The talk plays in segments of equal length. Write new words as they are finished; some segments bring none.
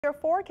Your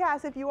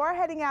forecast, if you are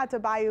heading out to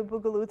Bayou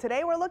Boogaloo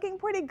today, we're looking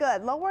pretty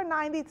good. Lower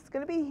 90s, it's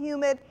going to be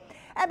humid.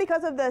 And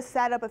because of the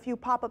setup, a few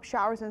pop-up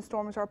showers and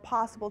storms are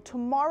possible.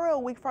 Tomorrow, a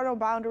weak frontal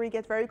boundary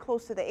gets very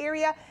close to the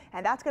area,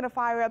 and that's going to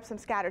fire up some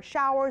scattered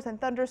showers and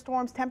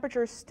thunderstorms.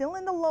 Temperatures still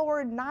in the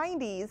lower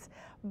 90s,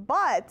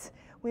 but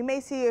we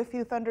may see a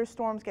few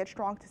thunderstorms get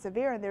strong to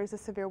severe, and there's a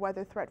severe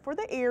weather threat for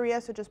the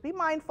area. So just be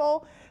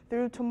mindful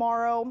through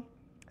tomorrow,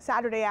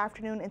 Saturday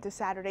afternoon into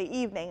Saturday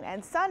evening.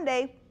 And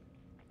Sunday,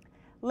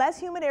 less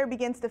humid air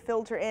begins to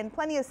filter in,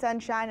 plenty of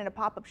sunshine and a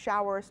pop-up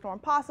shower or storm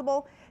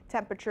possible.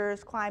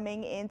 Temperatures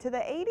climbing into the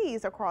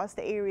 80s across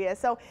the area.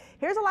 So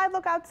here's a live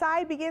look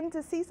outside. Begin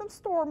to see some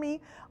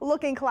stormy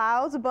looking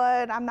clouds,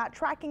 but I'm not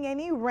tracking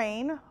any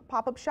rain.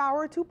 Pop-up shower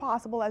or two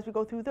possible as we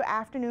go through the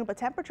afternoon, but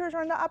temperatures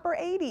are in the upper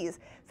 80s.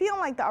 Feeling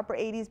like the upper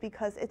 80s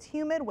because it's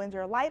humid. Winds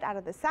are light out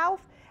of the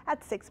south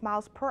at 6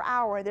 miles per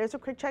hour. There's a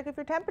quick check of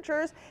your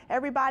temperatures.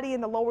 Everybody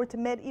in the lower to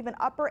mid, even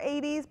upper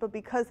 80s, but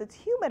because it's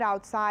humid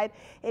outside,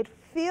 it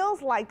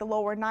feels like the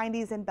lower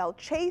 90s in Belle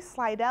Chase,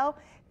 Slidell,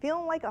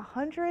 feeling like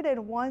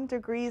 101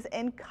 degrees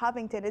in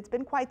Covington. It's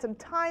been quite some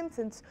time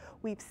since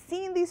we've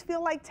seen these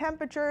feel like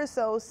temperatures,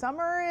 so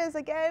summer is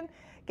again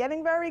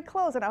getting very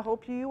close, and I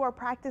hope you are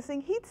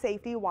practicing heat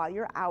safety while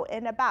you're out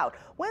and about.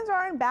 Winds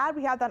aren't bad.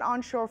 We have that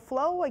onshore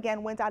flow.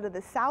 Again, winds out of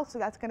the south, so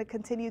that's going to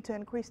continue to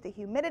increase the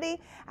humidity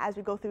as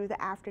we go through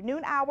the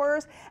afternoon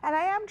hours. And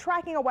I am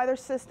tracking a weather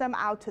system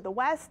out to the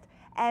west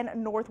and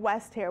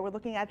northwest here. We're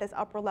looking at this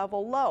upper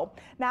level low.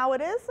 Now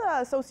it is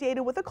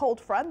associated with a cold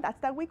front. That's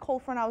that weak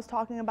cold front I was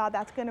talking about.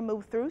 That's going to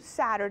move through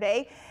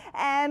Saturday.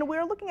 And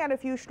we're looking at a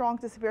few strong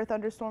to severe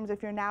thunderstorms.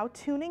 If you're now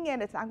tuning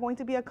in, it's not going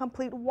to be a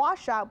complete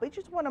washout, but you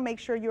just want to make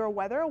sure you're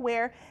weather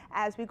aware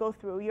as we go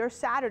through your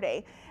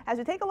Saturday. As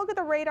we take a look at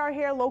the radar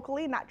here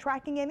locally, not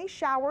tracking any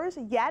showers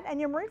yet,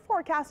 and your marine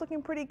forecast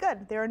looking pretty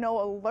good. There are no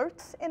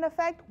alerts in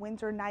effect.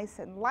 Winds are nice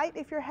and light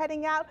if you're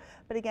heading out,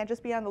 but again,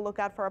 just be on the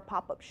lookout for a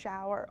pop-up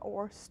shower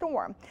or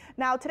storm.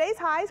 Now today's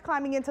highs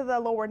climbing into the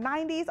lower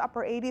 90s,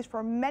 upper 80s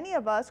for many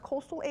of us.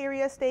 Coastal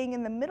areas staying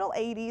in the middle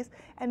 80s,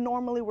 and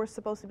normally we're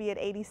supposed to be at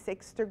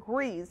 86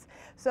 degrees.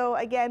 So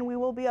again, we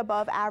will be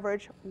above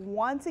average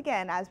once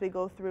again as we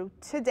go through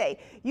today.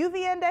 UV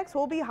index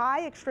will be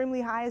high, extremely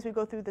high as we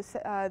go through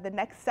the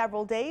next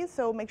several days.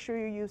 So make sure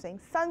you're using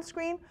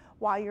sunscreen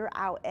while you're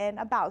out and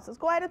about. So let's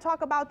go ahead and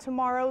talk about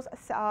tomorrow's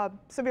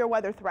severe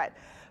weather threat.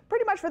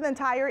 Pretty much for the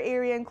entire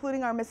area,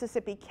 including our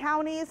Mississippi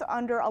counties,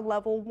 under a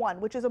level 1,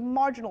 which is a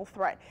marginal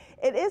threat.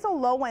 It is a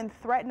low-end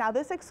threat. Now,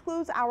 this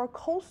excludes our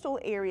coastal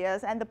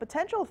areas, and the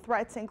potential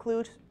threats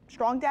include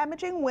strong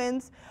damaging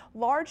winds,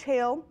 large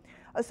hail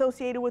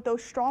associated with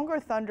those stronger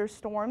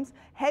thunderstorms,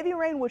 heavy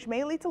rain, which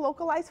may lead to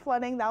localized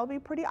flooding. That will be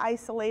pretty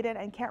isolated,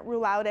 and can't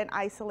rule out an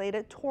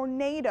isolated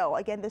tornado.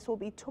 Again, this will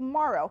be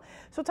tomorrow.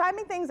 So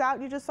timing things out,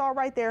 you just saw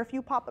right there a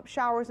few pop-up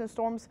showers and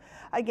storms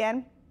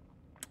again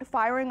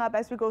firing up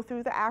as we go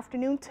through the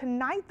afternoon.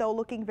 Tonight, though,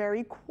 looking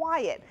very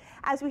quiet.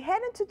 As we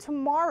head into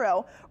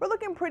tomorrow, we're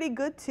looking pretty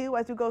good, too,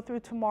 as we go through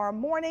tomorrow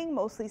morning,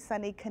 mostly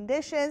sunny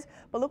conditions.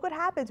 But look what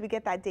happens. We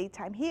get that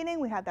daytime heating.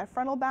 We have that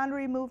frontal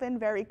boundary move in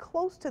very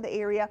close to the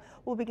area.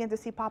 We'll begin to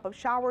see pop-up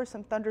showers,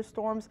 some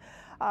thunderstorms,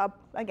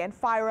 again,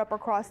 fire up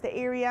across the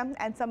area,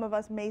 and some of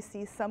us may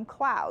see some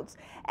clouds.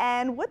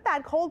 And with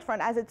that cold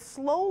front, as it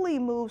slowly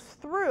moves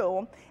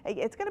through,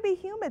 it's going to be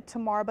humid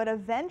tomorrow, but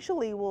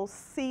eventually we'll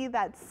see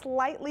that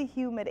slightly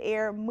humid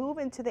air move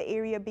into the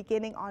area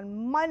beginning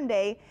on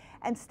Monday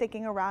and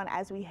sticking around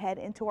as we head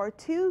into our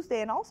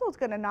Tuesday. And also it's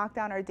going to knock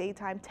down our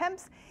daytime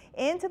temps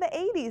into the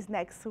 80s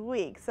next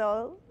week.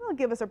 So it'll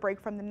give us a break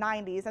from the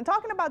 90s. And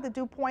talking about the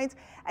dew points,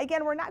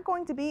 again, we're not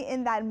going to be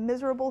in that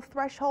miserable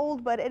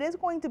threshold, but it is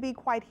going to be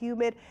quite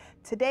humid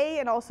today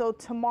and also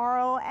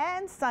tomorrow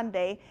and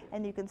Sunday.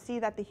 And you can see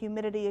that the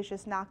humidity is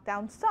just knocked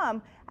down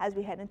some as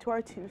we head into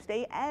our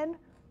Tuesday and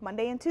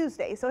Monday and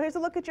Tuesday. So here's a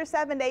look at your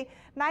 7-day.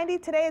 90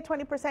 today at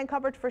 20%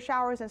 coverage for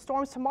showers and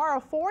storms.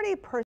 Tomorrow, 40%.